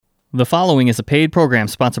The following is a paid program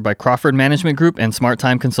sponsored by Crawford Management Group and Smart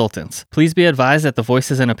Time Consultants. Please be advised that the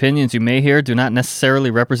voices and opinions you may hear do not necessarily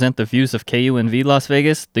represent the views of KUNV Las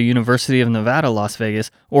Vegas, the University of Nevada, Las Vegas,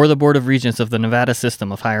 or the Board of Regents of the Nevada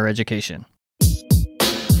System of Higher Education.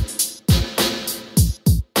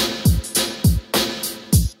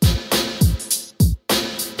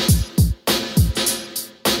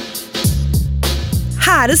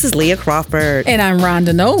 Hi, this is Leah Crawford. And I'm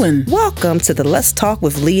Rhonda Nolen. Welcome to the Let's Talk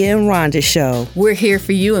with Leah and Rhonda show. We're here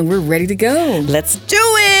for you and we're ready to go. Let's do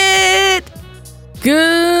it!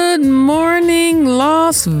 Good morning,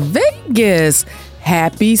 Las Vegas.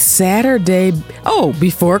 Happy Saturday. Oh,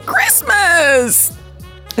 before Christmas.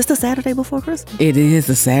 It's the Saturday before Christmas? It is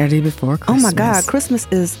the Saturday before Christmas. Oh my God, Christmas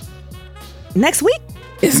is next week?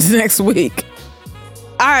 It's next week.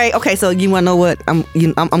 All right, okay, so you want to know what? I'm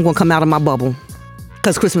going to come out of my bubble.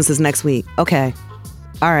 Because Christmas is next week. Okay.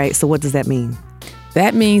 All right. So what does that mean?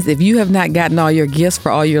 That means if you have not gotten all your gifts for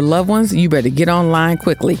all your loved ones, you better get online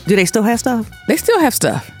quickly. Do they still have stuff? They still have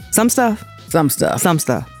stuff. Some stuff? Some stuff. Some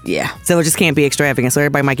stuff. Yeah. So it just can't be extravagant. So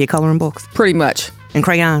everybody might get coloring books? Pretty much. And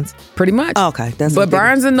crayons? Pretty much. Oh, okay. But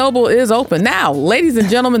Barnes & Noble is open. Now, ladies and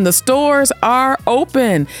gentlemen, the stores are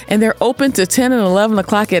open. And they're open to 10 and 11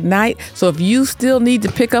 o'clock at night. So if you still need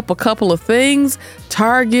to pick up a couple of things,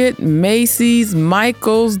 Target, Macy's,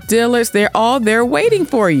 Michael's, Dillard's, they're all there waiting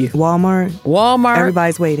for you. Walmart.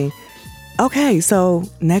 Everybody's waiting. Okay, so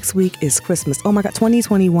next week is Christmas. Oh my God,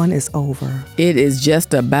 2021 is over. It is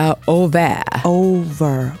just about over.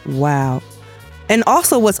 Over. Wow. And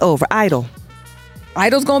also what's over? Idle.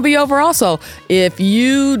 Idle's going to be over also. If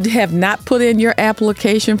you have not put in your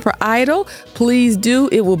application for Idle, please do.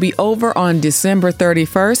 It will be over on December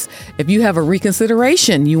 31st. If you have a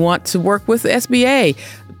reconsideration, you want to work with the SBA,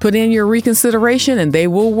 put in your reconsideration and they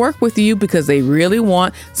will work with you because they really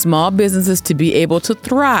want small businesses to be able to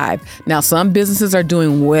thrive. Now, some businesses are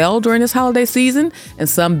doing well during this holiday season and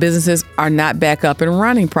some businesses are not back up and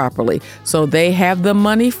running properly. So they have the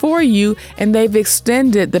money for you and they've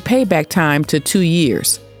extended the payback time to 2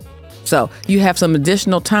 years. So you have some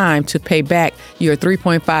additional time to pay back your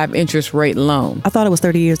 3.5 interest rate loan. I thought it was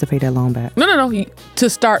 30 years to pay that loan back. No. To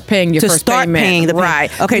start paying your first payment. Paying the right.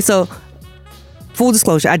 Okay, so full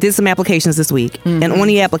disclosure, I did some applications this week, and on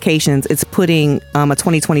the applications, it's putting a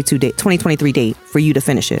 2023 date for you to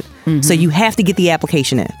finish it. So you have to get the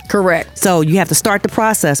application in. Correct. So you have to start the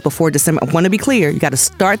process before December. I want to be clear. You got to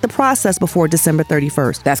start the process before December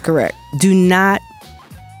 31st. That's correct. Do not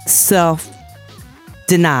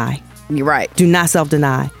self-deny. You're right. Do not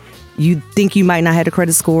self-deny. You think you might not have a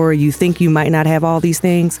credit score. You think you might not have all these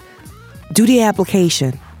things. Do the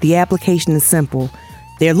application. The application is simple.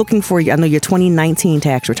 They're looking for, I know, your 2019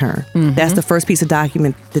 tax return. That's the first piece of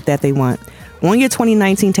document that they want. On your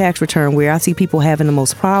 2019 tax return, where I see people having the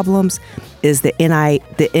most problems is the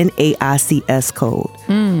NAICS code.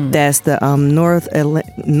 That's the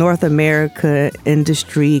North America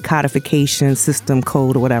Industry Codification System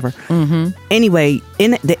code or whatever. Anyway,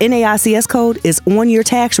 the NAICS code is on your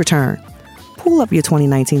tax return. Pull up your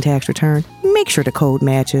 2019 tax return. Make sure the code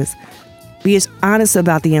matches. Be as honest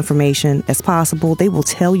about the information as possible. They will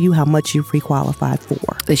tell you how much you pre-qualified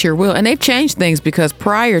for. They sure will. And they've changed things because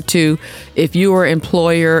prior to, if you were an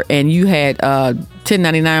employer and you had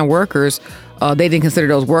 1099 workers, they didn't consider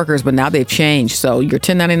those workers, but now they've changed. So your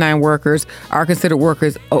 1099 workers are considered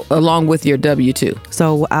workers along with your W-2.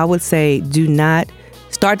 So I would say do not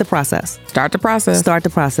start the process. Start the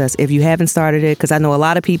process. If you haven't started it, because I know a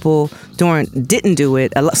lot of people didn't do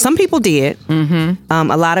it. Some people did. A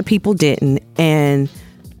lot of people didn't. And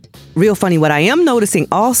real funny, what I am noticing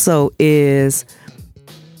also is,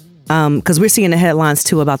 because we're seeing the headlines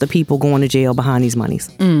too about the people going to jail behind these monies.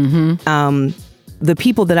 The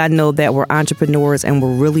people that I know that were entrepreneurs and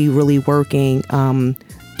were really, really working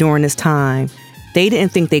during this time, they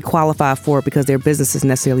didn't think they qualified for it because their businesses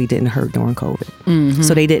necessarily didn't hurt during COVID.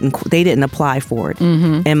 So they didn't apply for it.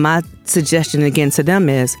 And my suggestion again to them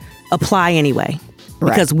is apply anyway.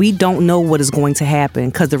 Because we don't know what is going to happen.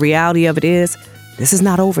 Because the reality of it is, this is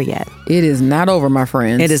not over yet. It is not over, my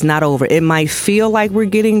friends. It is not over. It might feel like we're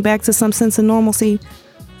getting back to some sense of normalcy,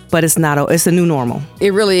 but it's not. It's a new normal.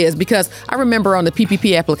 It really is, because I remember on the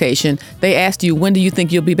PPP application, they asked you, when do you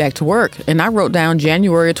think you'll be back to work? And I wrote down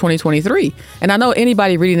January of 2023. And I know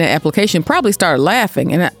anybody reading that application probably started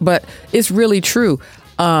laughing, but it's really true.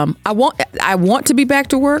 I want to be back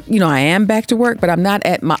to work. You know, I am back to work, but I'm not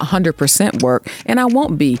at my 100% work, and I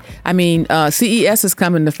won't be. I mean, CES is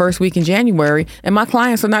coming the first week in January, and my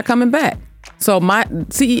clients are not coming back. So my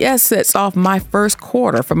CES sets off my first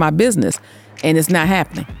quarter for my business, and it's not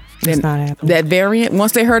happening. It's not happening. That variant,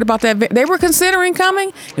 once they heard about that, they were considering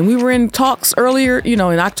coming, and we were in talks earlier, in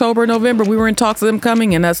October, November, we were in talks of them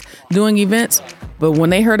coming and us doing events. But when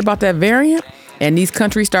they heard about that variant and these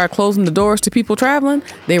countries started closing the doors to people traveling,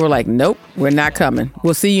 they were like, nope, we're not coming.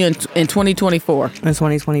 We'll see you in 2024. In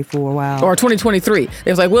 2024, wow. Or 2023.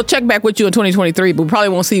 They was like, we'll check back with you in 2023, but we probably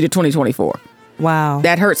won't see you to 2024. Wow.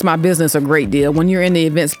 That hurts my business a great deal. When you're in the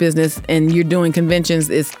events business and you're doing conventions,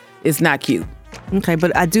 it's not cute. Okay,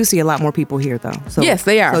 but I do see a lot more people here, though. So, yes,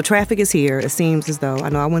 they are. So traffic is here. It seems as though, I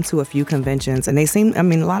know I went to a few conventions, and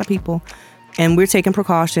a lot of people, and we're taking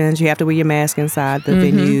precautions. You have to wear your mask inside the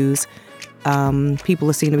venues.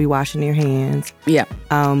 People seem to be washing their hands. Yeah.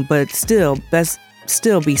 But still,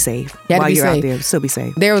 still be safe while you're out there. Still be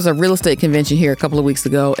safe. There was a real estate convention here a couple of weeks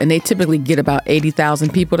ago, and they typically get about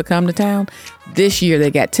 80,000 people to come to town. This year, they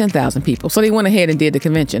got 10,000 people. So they went ahead and did the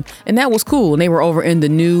convention, and that was cool. And they were over in the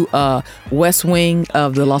new West Wing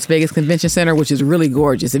of the Las Vegas Convention Center, which is really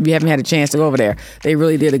gorgeous. If you haven't had a chance to go over there, they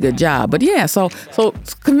really did a good job. But yeah, so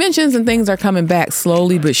conventions and things are coming back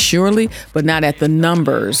slowly but surely, but not at the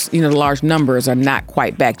numbers. The large numbers are not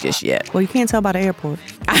quite back just yet. Well, you can't tell by the airport.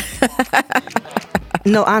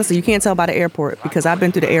 No, honestly, you can't tell by the airport, because I've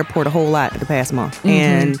been through the airport a whole lot the past month.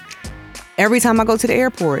 And every time I go to the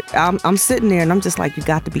airport, I'm sitting there and I'm just like, you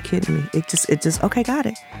got to be kidding me. It just, okay, got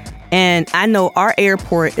it. And I know our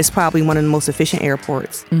airport is probably one of the most efficient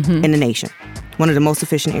airports in the nation. One of the most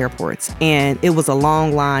efficient airports. And it was a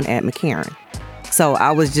long line at McCarran. So I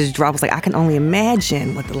was like, I can only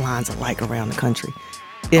imagine what the lines are like around the country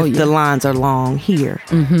if the lines are long here.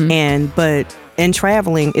 But in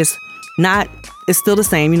traveling, it's still the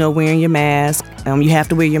same, wearing your mask. You have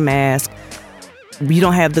to wear your mask. You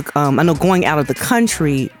don't have I know going out of the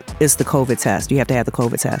country is the COVID test. You have to have the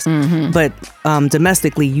COVID test. But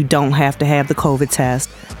domestically, you don't have to have the COVID test.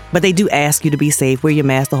 But they do ask you to be safe. Wear your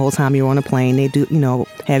mask the whole time you're on a plane. They do,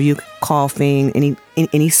 have you coughing,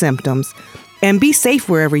 any symptoms. And be safe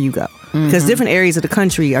wherever you go. Because different areas of the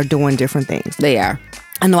country are doing different things. They are.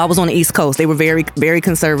 I know I was on the East Coast. They were very, very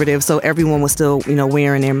conservative. So everyone was still,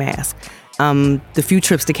 wearing their mask. The few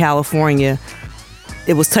trips to California,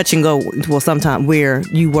 it was touch and go. Well, sometimes where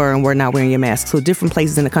you were and were not wearing your mask. So different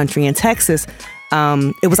places in the country. In Texas,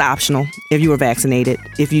 it was optional if you were vaccinated,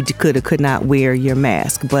 if you could or could not wear your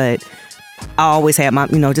mask. But I always had my,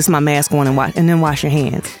 just my mask on and then wash your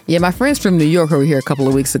hands. Yeah, my friends from New York who were here a couple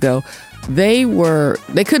of weeks ago, they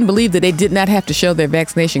couldn't believe that they did not have to show their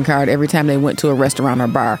vaccination card every time they went to a restaurant or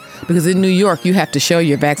bar. Because in New York, you have to show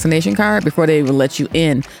your vaccination card before they will let you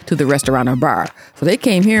in to the restaurant or bar. So they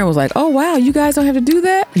came here and was like, oh, wow, you guys don't have to do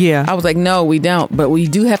that? Yeah. I was like, no, we don't. But we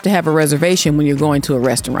do have to have a reservation when you're going to a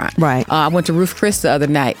restaurant. Right. I went to Ruth Chris the other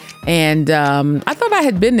night, and I thought I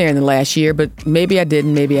had been there in the last year, but maybe I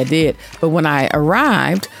didn't, maybe I did. But when I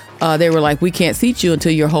arrived, they were like, we can't seat you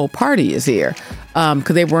until your whole party is here.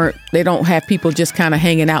 Because they don't have people just kind of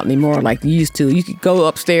hanging out anymore like they used to. You could go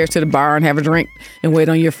upstairs to the bar and have a drink and wait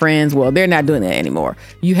on your friends. Well, they're not doing that anymore.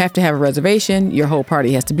 You have to have a reservation. Your whole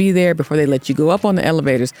party has to be there before they let you go up on the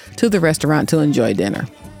elevators to the restaurant to enjoy dinner.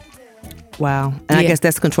 Wow. And I guess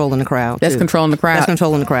that's controlling the crowd. That's controlling the crowd. That's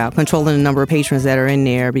controlling the crowd. Controlling the number of patrons that are in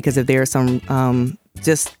there, because if there's some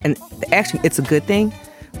and actually it's a good thing.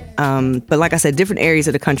 But like I said, different areas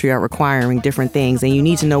of the country are requiring different things, and you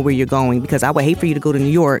need to know where you're going, because I would hate for you to go to New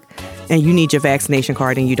York and you need your vaccination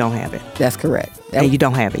card and you don't have it. That's correct. And you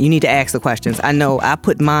don't have it. You need to ask the questions. I know I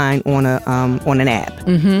put mine on an app.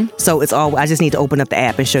 So it's all, I just need to open up the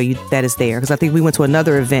app and show you that it's there. Because I think we went to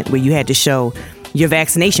another event where you had to show your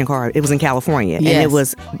vaccination card. It was in California. Yes. And it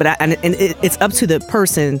was, it's up to the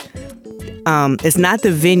person. It's not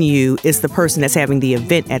the venue, it's the person that's having the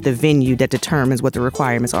event at the venue that determines what the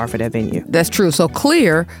requirements are for that venue. That's true. So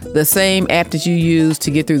Clear, the same app that you use to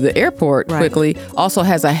get through the airport quickly, also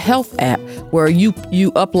has a health app where you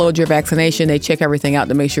upload your vaccination, they check everything out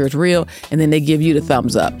to make sure it's real, and then they give you the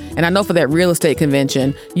thumbs up. And I know for that real estate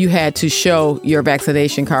convention, you had to show your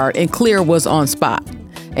vaccination card, and Clear was on spot.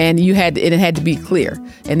 And it had to be Clear,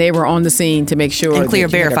 and they were on the scene to make sure. And Clear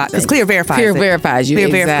verified, because Clear verifies. Clear verifies you. Clear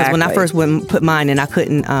exactly. Because when I first went put mine in, I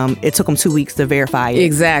couldn't. It took them 2 weeks to verify it.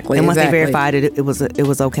 Exactly. And once they verified it, it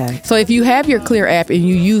was okay. So if you have your Clear app and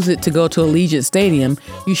you use it to go to Allegiant Stadium,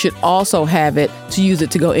 you should also have it to use it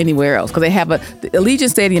to go anywhere else. Because the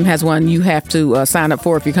Allegiant Stadium has one you have to sign up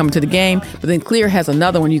for if you're coming to the game, but then Clear has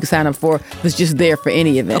another one you can sign up for that's just there for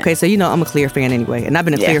any event. Okay, so I'm a Clear fan anyway, and I've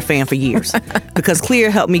been a Clear fan for years because Clear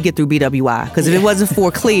helped me get through BWI. Because if it wasn't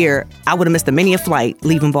for Clear, I would have missed many a flight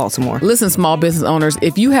leaving Baltimore. Listen, small business owners,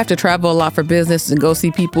 if you have to travel a lot for business and go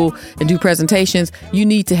see people and do presentations, you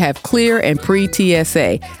need to have Clear and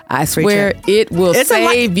pre-TSA. I swear it will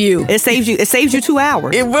save you. It saves you. It saves you 2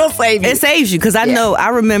 hours. It will save you. It saves you because I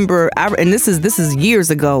remember, and this is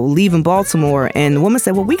years ago, leaving Baltimore, and the woman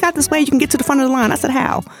said, "Well, we got this way you can get to the front of the line." I said,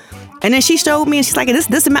 "How?" And then she showed me, and she's like,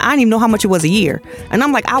 this amount, I didn't even know how much it was a year. And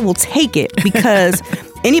I'm like, I will take it, because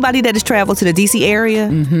anybody that has traveled to the DC area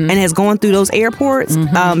and has gone through those airports,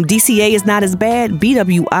 DCA is not as bad.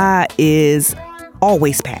 BWI is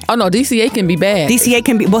always packed. Oh, no, DCA can be bad. DCA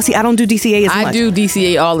can be, well, see, I don't do DCA as much. I do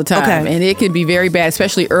DCA all the time, and it can be very bad,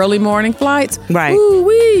 especially early morning flights. Right.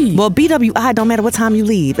 Ooh-wee. Well, BWI don't matter what time you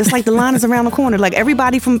leave. It's like the line is around the corner. Like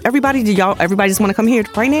everybody just want to come here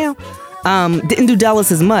right now? Didn't do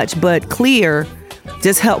Dallas as much, but Clear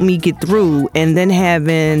just helped me get through. And then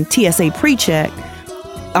having TSA pre-check,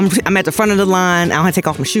 I'm at the front of the line. I don't have to take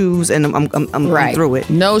off my shoes, and I'm through it.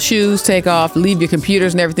 No shoes, take off. Leave your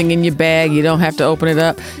computers and everything in your bag. You don't have to open it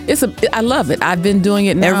up. I love it. I've been doing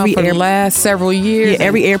it now for the last several years. Yeah,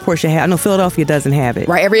 every airport should have. I know Philadelphia doesn't have it.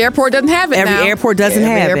 Right, every airport doesn't have it. Every airport doesn't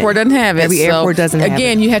have it. Every airport doesn't have it. Every airport doesn't have it.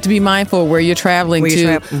 Again, you have to be mindful where you're traveling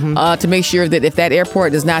to make sure that if that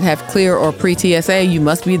airport does not have Clear or pre-TSA, you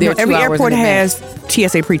must be there 2 hours in advance. Every airport has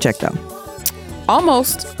TSA pre-check though.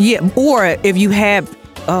 Almost. Yeah, or if you have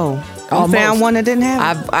you found one that didn't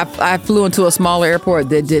have it? I flew into a smaller airport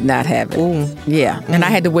that did not have it. Ooh. Yeah. And I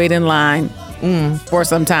had to wait in line for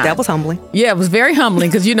some time. That was humbling. Yeah, it was very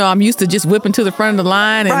humbling because, I'm used to just whipping to the front of the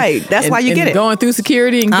line. And, right. That's why you get it. Going through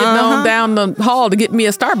security and getting on down the hall to get me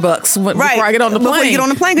a Starbucks before I get on the plane. Before you get on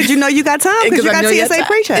the plane because you got time because you got TSA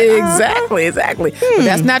pre-check. Exactly. But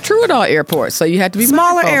that's not true at all airports. So you have to be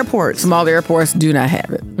Smaller mindful. airports. Smaller airports do not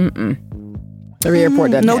have it. Every airport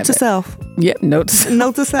doesn't have it. Note to self. Yep, note to self.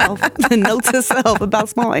 Note to self. Note to self about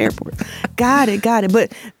small airports. Got it.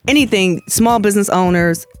 But anything, small business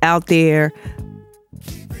owners out there,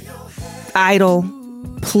 idle,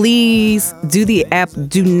 please do the app.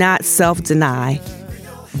 Do not self-deny.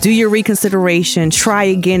 Do your reconsideration. Try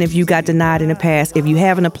again if you got denied in the past. If you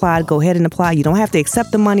haven't applied, go ahead and apply. You don't have to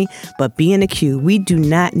accept the money, but be in the queue. We do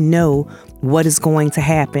not know what is going to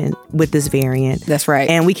happen with this variant. That's right.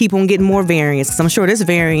 And we keep on getting more variants. So I'm sure this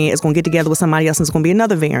variant is going to get together with somebody else and it's going to be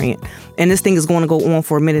another variant. And this thing is going to go on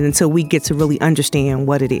for a minute until we get to really understand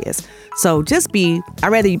what it is. So I'd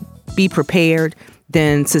rather be prepared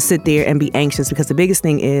than to sit there and be anxious, because the biggest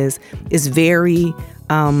thing is very,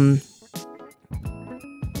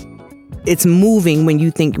 it's moving when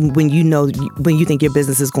you think your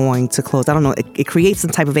business is going to close. I don't know. It creates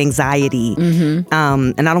some type of anxiety, and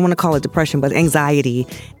I don't want to call it depression, but anxiety,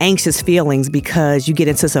 anxious feelings, because you get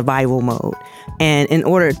into survival mode. And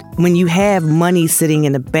when you have money sitting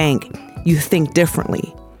in the bank, you think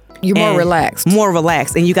differently. You're more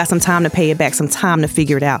relaxed, and you got some time to pay it back, some time to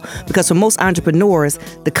figure it out. Because for most entrepreneurs,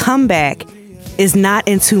 the comeback is not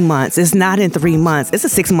in 2 months. It's not in 3 months. It's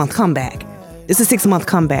a 6-month comeback. It's a 6-month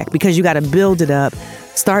comeback, because you got to build it up,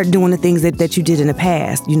 start doing the things that you did in the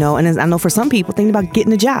past, And I know for some people, thinking about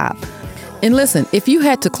getting a job. And listen, if you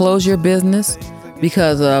had to close your business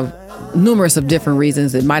because of numerous of different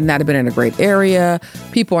reasons, it might not have been in a great area,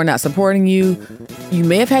 people are not supporting you, you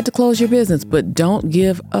may have had to close your business, but don't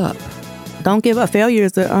give up. Don't give up. Failure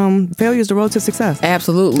is the road to success.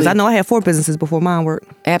 Absolutely. Because I know I had 4 businesses before mine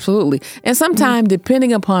worked. Absolutely. And sometimes,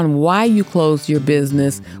 depending upon why you closed your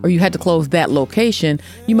business or you had to close that location,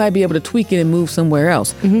 you might be able to tweak it and move somewhere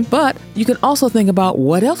else. But you can also think about,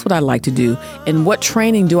 what else would I like to do? And what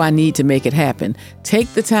training do I need to make it happen?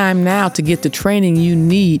 Take the time now to get the training you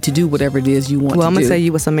need to do whatever it is you want to do. Well, I'm going to tell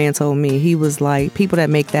you what some man told me. He was like, people that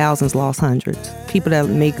make thousands lost hundreds. People that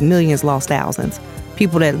make millions lost thousands.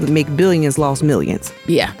 People that make billions lost millions.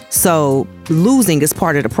 Yeah. So losing is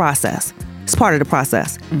part of the process. It's part of the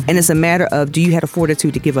process. And it's a matter of, do you have the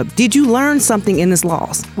fortitude to give up? Did you learn something in this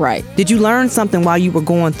loss? Right. Did you learn something while you were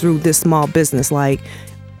going through this small business? Like,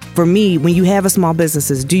 for me, when you have a small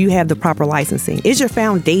businesses, do you have the proper licensing? Is your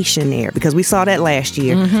foundation there? Because we saw that last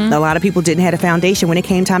year. A lot of people didn't have a foundation when it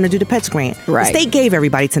came time to do the PETS grant. Right. The state gave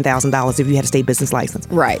everybody $10,000 if you had a state business license.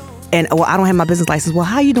 Right. And, I don't have my business license. Well,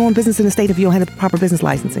 how are you doing business in the state if you don't have the proper business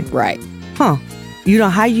licensing? Right. How you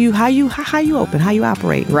open, how you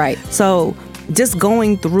operate. Right. So just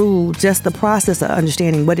going through just the process of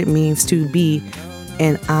understanding what it means to be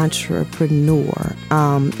an entrepreneur.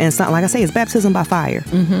 And it's not, like I say, it's baptism by fire.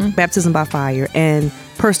 Baptism by fire and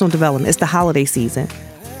personal development. It's the holiday season.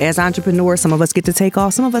 As entrepreneurs, some of us get to take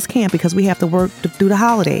off, some of us can't, because we have to work through the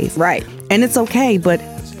holidays. Right. And it's okay, but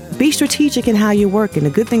be strategic in how you're working. The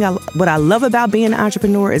good thing, what I love about being an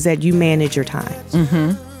entrepreneur is that you manage your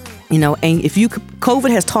time. You know, and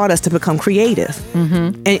COVID has taught us to become creative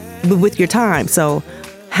and with your time. So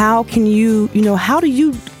how can how do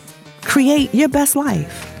you create your best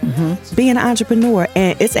life? Being an entrepreneur,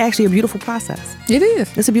 and it's actually a beautiful process. It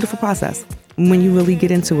is. It's a beautiful process when you really get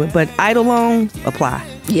into it. But idle loan, apply.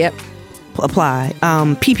 Yep. Apply.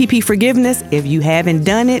 PPP forgiveness, if you haven't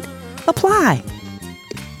done it, apply.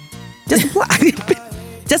 Just apply.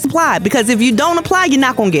 Just apply, because if you don't apply, you're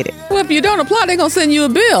not going to get it. Well, if you don't apply, they're going to send you a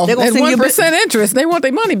bill. They're going to send you a 1% interest. They want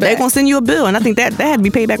their money back. They're going to send you a bill, and I think that had to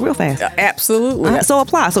be paid back real fast. Absolutely. So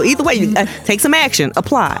apply. So either way, take some action.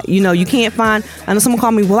 Apply. You know, you can't find, I know someone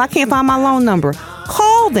called me, well, I can't find my loan number.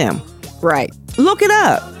 Call them. Right. Look it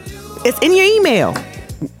up. It's in your email.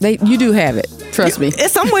 You do have it. Trust me.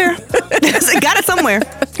 It's somewhere. Got it somewhere.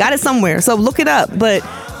 Got it somewhere. So look it up. But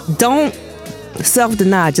don't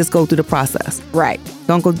self-deny. Just go through the process. Right.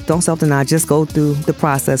 Don't self-deny. Just go through the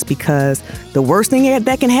process, because the worst thing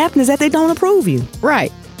that can happen is that they don't approve you.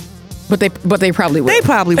 Right. But they probably will. They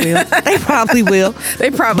probably will. They probably will. They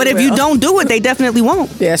probably But if will. you don't do it, they definitely won't.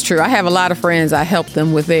 Yeah, that's true. I have a lot of friends. I helped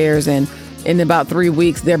them with theirs, and in about 3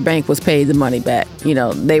 weeks, their bank was paid the money back. You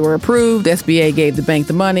know, they were approved. SBA gave the bank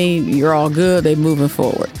the money. You're all good. They're moving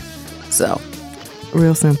forward. So.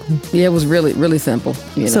 Real simple. Yeah, it was really, really simple.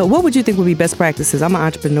 You know? So what would you think would be best practices? I'm an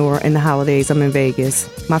entrepreneur in the holidays. I'm in Vegas.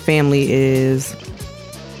 My family is,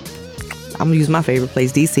 I'm going to use my favorite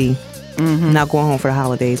place, D.C. Not going home for the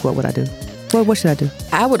holidays. What would I do? What should I do?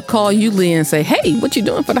 I would call you, Leah, and say, hey, what you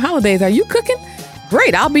doing for the holidays? Are you cooking?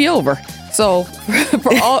 Great, I'll be over. So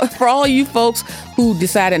for all you folks who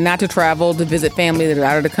decided not to travel to visit family that are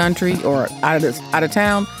out of the country or out of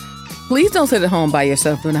town, please don't sit at home by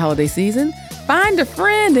yourself during the holiday season. Find a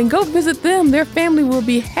friend and go visit them. Their family will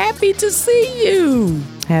be happy to see you.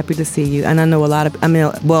 Happy to see you. And I know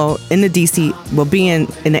in the D.C., being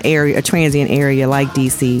in the area, a transient area like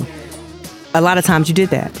D.C., a lot of times you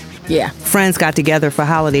did that. Yeah. Friends got together for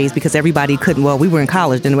holidays because everybody couldn't, we were in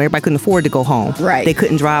college, and everybody couldn't afford to go home. Right. They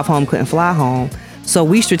couldn't drive home, couldn't fly home. So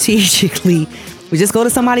we strategically, we just go to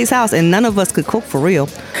somebody's house, and none of us could cook for real.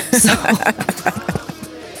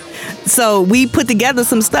 So we put together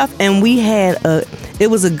some stuff, and it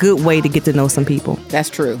was a good way to get to know some people. That's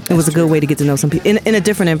true. It was a good way to get to know some people in a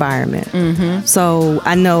different environment. So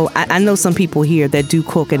I know some people here that do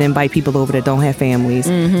cook and invite people over that don't have families,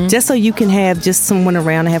 just so you can have just someone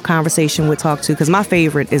around to have conversation with, talk to. Because my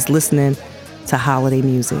favorite is listening to holiday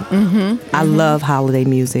music. I love holiday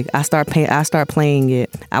music. I start playing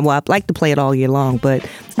it. I like to play it all year long, but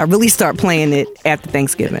I really start playing it after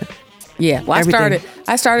Thanksgiving. Yeah, well,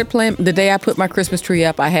 I started playing the day I put my Christmas tree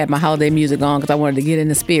up. I had my holiday music on because I wanted to get in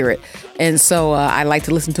the spirit, and so I like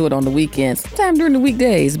to listen to it on the weekends, sometimes during the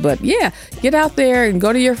weekdays. But yeah, get out there and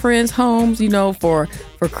go to your friends' homes, for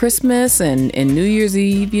Christmas and New Year's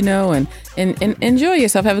Eve, and enjoy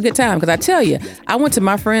yourself, have a good time. Because I tell you, I went to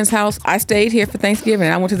my friend's house. I stayed here for Thanksgiving,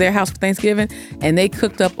 and I went to their house for Thanksgiving, and they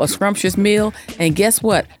cooked up a scrumptious meal. And guess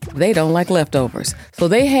what? They don't like leftovers. So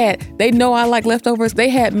they know I like leftovers. They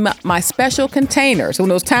had my special containers.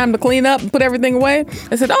 When it was time to clean up and put everything away,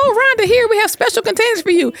 they said, oh, Rhonda, here we have special containers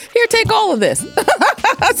for you. Here, take all of this.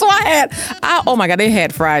 So oh my God, they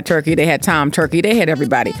had fried turkey. They had Tom turkey. They had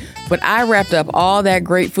everybody. But I wrapped up all that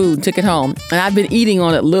great food and took it home. And I've been eating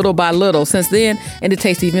on it little by little since then. And it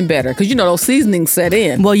tastes even better because, those seasonings set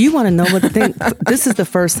in. Well, you want to know what the thing, this is the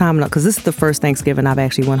first time, because this is the first Thanksgiving I've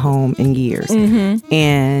actually went home in years.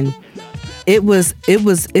 And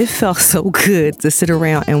it felt so good to sit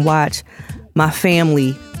around and watch my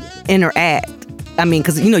family interact. I mean,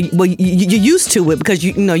 because, you're used to it because,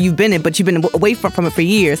 you've been it, but you've been away from it for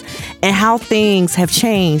years. And how things have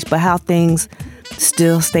changed, but how things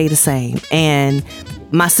still stay the same. And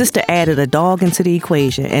my sister added a dog into the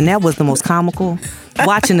equation, and that was the most comical.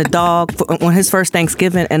 Watching the dog on his first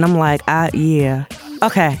Thanksgiving, and I'm like, yeah,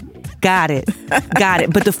 okay, got it.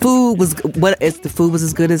 But the food was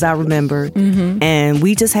as good as I remembered, and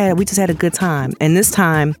we just had a good time. And this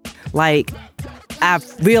time, I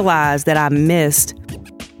realized that I missed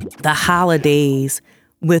the holidays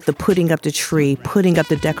with the putting up the tree, putting up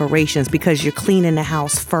the decorations, because you're cleaning the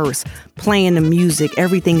house first, playing the music,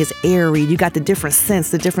 everything is airy, you got the different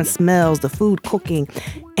scents, the different smells, the food cooking,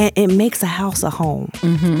 and it makes a house a home.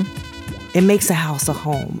 It makes a house a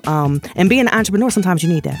home. And being an entrepreneur, sometimes you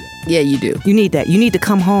need that. Yeah, you do. You need that. You need to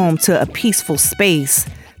come home to a peaceful space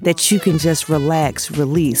that you can just relax,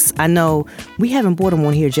 release. I know we haven't brought him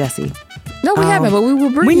on here, Jesse. No, we haven't, but we will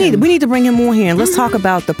bring him. We need to bring him on here and let's talk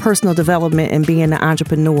about the personal development and being an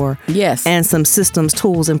entrepreneur. Yes. And some systems,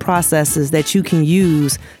 tools, and processes that you can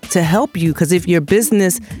use to help you. Because if your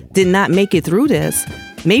business did not make it through this,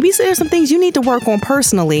 maybe there's some things you need to work on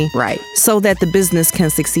personally, right, so that the business can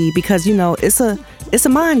succeed. Because it's a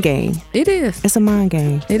mind game. It is. It's a mind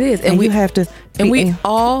game. It is, and we have to. And we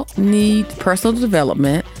all need personal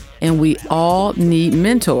development, and we all need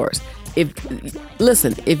mentors.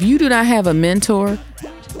 If you do not have a mentor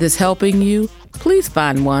that's helping you, please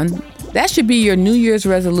find one. That should be your New Year's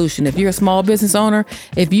resolution. If you're a small business owner,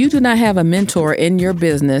 if you do not have a mentor in your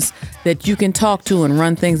business that you can talk to and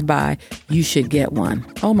run things by, you should get one.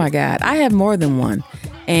 Oh my God, I have more than one.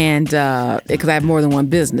 And because I have more than one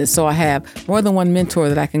business, so I have more than one mentor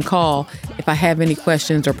that I can call if I have any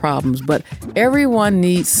questions or problems. But everyone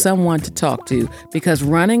needs someone to talk to, because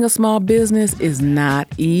running a small business is not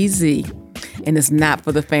easy, and it's not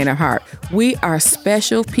for the faint of heart. We are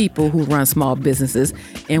special people who run small businesses,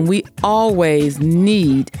 and we always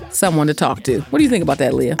need someone to talk to. What do you think about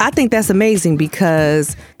that, Leah? I think that's amazing,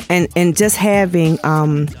 because and just having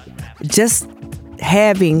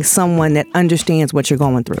having someone that understands what you're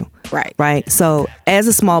going through. Right. So as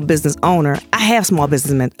a small business owner, I have small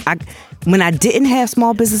business mentors. When I didn't have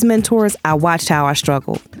small business mentors, I watched how I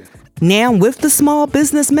struggled. Now with the small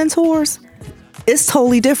business mentors, it's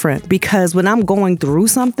totally different, because when I'm going through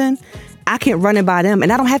something, I can run it by them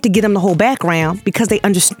and I don't have to get them the whole background, because they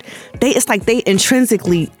understand. It's like they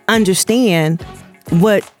intrinsically understand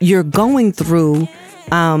what you're going through.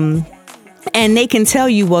 And they can tell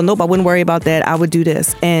you, well, nope, I wouldn't worry about that. I would do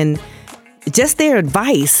this. And just their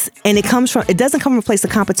advice. And it doesn't come from a place of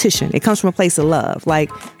competition. It comes from a place of love. Like,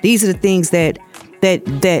 these are the things that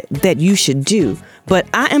you should do. But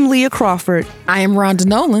I am Leah Crawford. I am Rhonda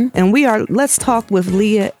Nolen. And we are Let's Talk with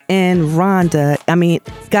Leah and Rhonda. I mean,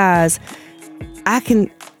 guys, and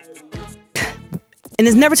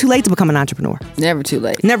it's never too late to become an entrepreneur. Never too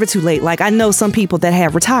late. Never too late. Like, I know some people that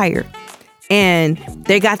have retired, and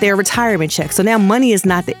they got their retirement check. So now money is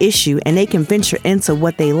not the issue, and they can venture into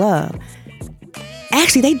what they love.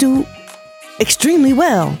 Actually, they do extremely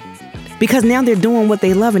well, because now they're doing what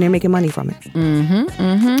they love and they're making money from it.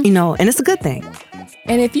 And it's a good thing.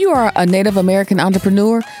 And if you are a Native American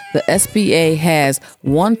entrepreneur, the SBA has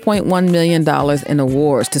 $1.1 million in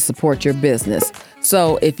awards to support your business.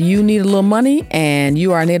 So if you need a little money and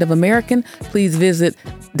you are a Native American, please visit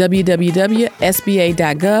www.sba.gov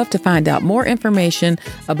to find out more information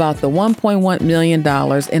about the $1.1 million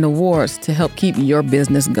in awards to help keep your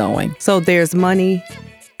business going. So there's money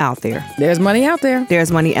out there. There's money out there.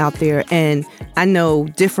 There's money out there. And I know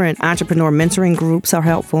different entrepreneur mentoring groups are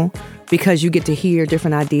helpful, because you get to hear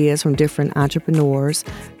different ideas from different entrepreneurs.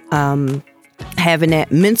 Having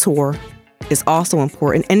that mentor is also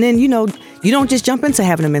important. And then, you don't just jump into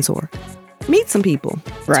having a mentor. Meet some people.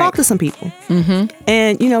 Right. Talk to some people.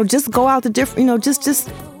 And, just go out to different,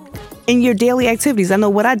 just in your daily activities. I know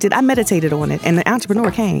what I did. I meditated on it, and the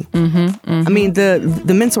entrepreneur came. I mean,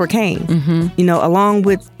 the mentor came. Along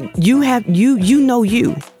with you have you.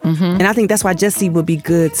 And I think that's why Jesse would be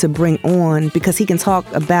good to bring on, because he can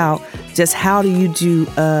talk about just how do you do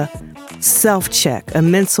a self-check, a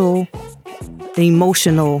mental,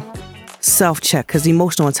 emotional self-check, because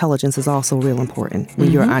emotional intelligence is also real important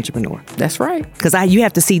when you're an entrepreneur. That's right. Because you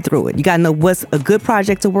have to see through it. You got to know what's a good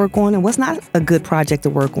project to work on and what's not a good project to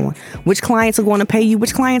work on. Which clients are going to pay you,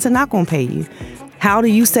 which clients are not going to pay you. How do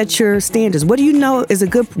you set your standards? What do you know is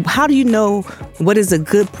how do you know what is a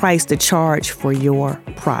good price to charge for your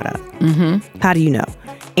product? How do you know?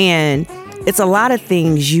 And it's a lot of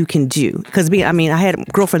things you can do. Because I had a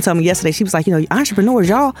girlfriend tell me yesterday, she was like, entrepreneurs,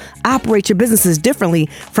 y'all operate your businesses differently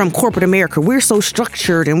from corporate America. We're so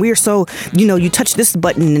structured, and we're so, you touch this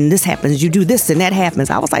button and this happens, you do this and that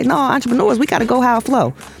happens. I was like, no, entrepreneurs, we got to go how it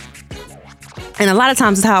flow. And a lot of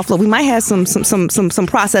times it's how it flow. We might have some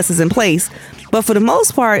processes in place, but for the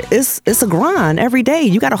most part, it's a grind every day.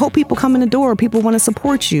 You got to hope people come in the door. People want to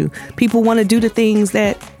support you. People want to do the things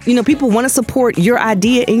that, people want to support your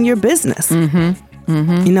idea in your business. And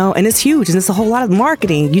it's huge. And it's a whole lot of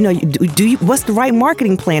marketing. What's the right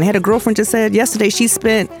marketing plan? I had a girlfriend just said yesterday she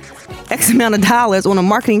spent X amount of dollars on a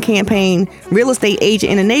marketing campaign. Real estate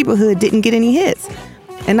agent in a neighborhood didn't get any hits.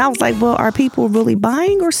 And I was like, well, are people really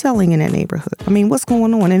buying or selling in that neighborhood? I mean, what's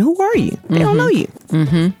going on? And who are you? They don't know you.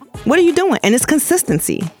 What are you doing? And it's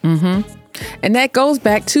consistency. And that goes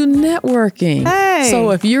back to networking. Hey.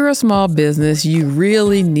 So if you're a small business, you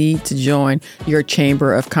really need to join your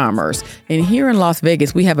Chamber of Commerce. And here in Las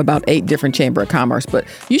Vegas, we have about 8 different Chamber of Commerce, but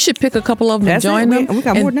you should pick a couple of them and join them. We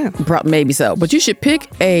got more now. Maybe so. But you should pick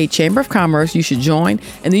a Chamber of Commerce, you should join,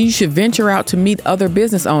 and then you should venture out to meet other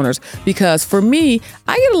business owners. Because for me,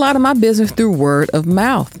 I get a lot of my business through word of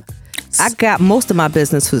mouth. I got most of my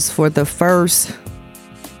businesses for the first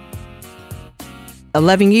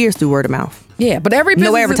 11 years through word of mouth. Yeah, but every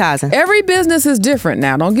business advertising. Every business is different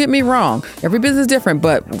now. Don't get me wrong. Every business is different.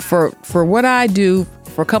 But for what I do,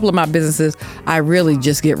 for a couple of my businesses, I really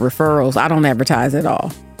just get referrals. I don't advertise at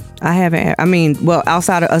all. I haven't. I mean, well,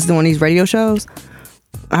 outside of us doing these radio shows,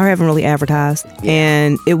 I haven't really advertised. Yeah.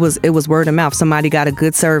 And it was word of mouth. Somebody got a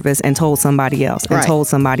good service and told somebody else and told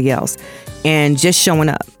somebody else. And just showing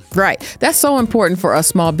up. Right. That's so important for us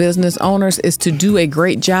small business owners, is to do a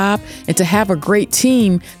great job and to have a great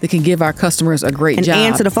team that can give our customers a great job. And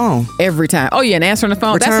answer the phone. Every time. Oh, yeah. And answering the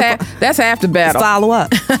phone. That's half the battle. Follow up.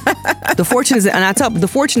 The fortune is, and I tell the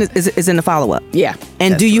fortune is in the follow up. Yeah.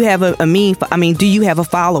 And do you have do you have a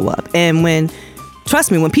follow up? And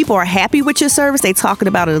trust me, when people are happy with your service, they talking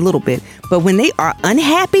about it a little bit. But when they are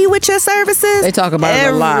unhappy with your services, they talk about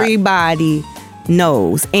it a lot. Everybody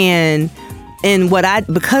knows. And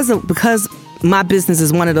because my business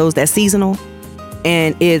is one of those that's seasonal,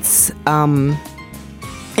 and it's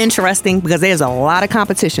interesting because there's a lot of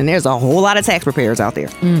competition. There's a whole lot of tax preparers out there.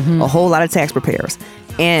 Mm-hmm. A whole lot of tax preparers.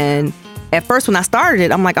 And at first when I started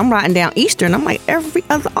it, I'm writing down Eastern. I'm like, every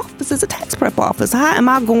other office is a tax prep office. How am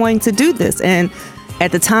I going to do this? And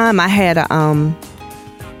at the time I had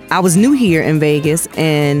I was new here in Vegas,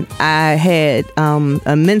 and I had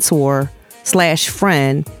a mentor /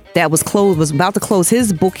 friend that was about to close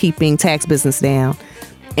his bookkeeping tax business down,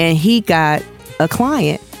 and he got a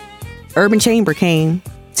client. Urban Chamber came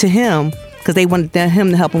to him because they wanted him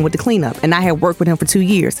to help him with the cleanup, and I had worked with him for 2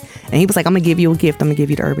 years, and he was like, I'm gonna give you a gift. I'm gonna give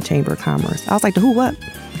you the Urban Chamber of Commerce. I was like, the who, what?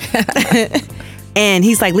 And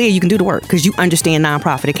he's like, Leah, you can do the work because you understand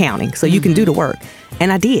nonprofit accounting, so you can do the work.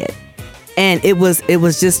 And I did. And it was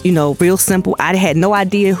just, real simple. I had no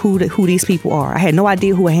idea who these people are. I had no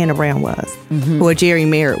idea who a Hannah Brown was, who a Jerry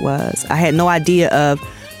Merritt was. I had no idea of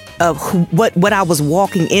what I was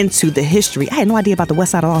walking into, the history. I had no idea about the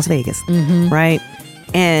west side of Las Vegas, right?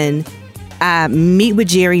 And I meet with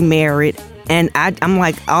Jerry Merritt, and I'm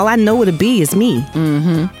like, all I know to be is me.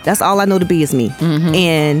 That's all I know to be is me.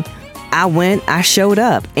 And I showed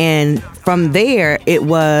up, and from there it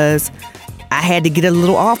was, I had to get a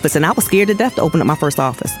little office, and I was scared to death to open up my first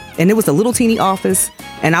office. And it was a little teeny office,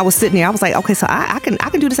 and I was sitting there. I was like, okay, so I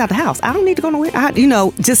can do this out the house. I don't need to go nowhere.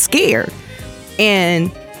 Just scared.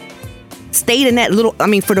 And stayed in that little,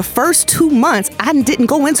 for the first 2 months, I didn't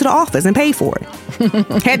go into the office and pay for it.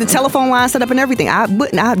 Had the telephone line set up and everything. I'm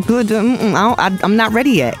not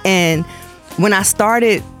ready yet. And when I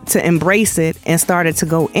started to embrace it and started to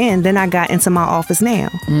go in, then I got into my office now.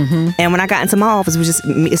 And when I got into my office,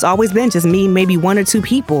 it's always been just me, maybe 1 or 2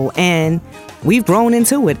 people, and we've grown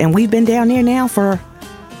into it. And we've been down there now for,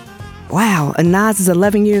 wow, Nas is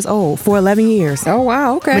 11 years old, for 11 years. Oh,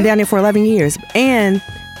 wow, okay. Been down there for 11 years. And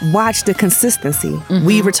watch the consistency.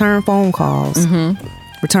 We return phone calls.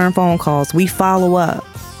 We follow up.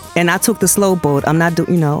 And I took the slow boat. I'm not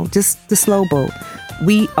doing, just the slow boat.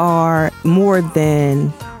 We are more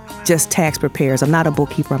than just tax preparers. I'm not a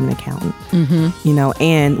bookkeeper. I'm an accountant.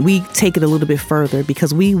 And we take it a little bit further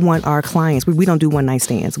because we want our clients. We don't do one night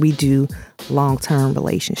stands. We do long-term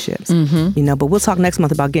relationships. But we'll talk next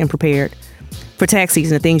month about getting prepared for tax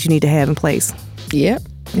season, the things you need to have in place. Yep.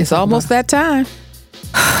 It's almost that time.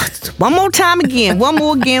 One more time again. One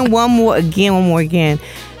more again.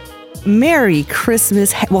 Merry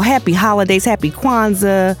Christmas. Well, happy holidays. Happy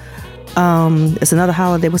Kwanzaa. It's another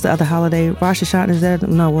holiday. What's the other holiday? Rosh Hashanah, is that?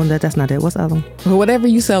 No, well, that's not it. What's the other one? Well, whatever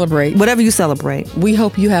you celebrate. We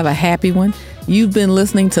hope you have a happy one. You've been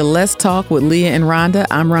listening to Let's Talk with Leah and Rhonda.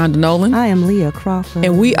 I'm Rhonda Nolen. I am Leah Crawford.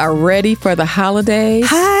 And we are ready for the holidays.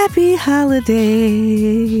 Happy holidays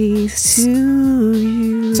to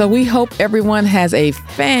you. So we hope everyone has a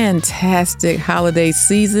fantastic holiday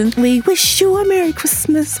season. We wish you a Merry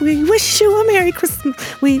Christmas. We wish you a Merry Christmas.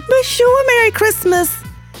 We wish you a Merry Christmas.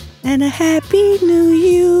 And a Happy New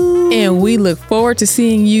Year. And we look forward to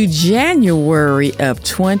seeing you January of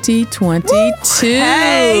 2022. Woo!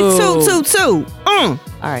 Hey, two. All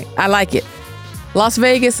right. I like it. Las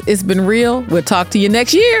Vegas, it's been real. We'll talk to you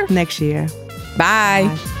next year. Bye.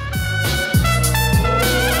 Bye.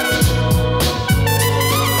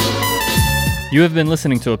 You have been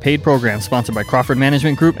listening to a paid program sponsored by Crawford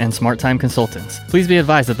Management Group and Smart Time Consultants. Please be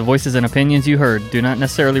advised that the voices and opinions you heard do not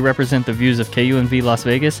necessarily represent the views of KUNV Las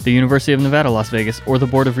Vegas, the University of Nevada, Las Vegas, or the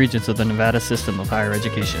Board of Regents of the Nevada System of Higher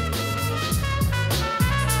Education.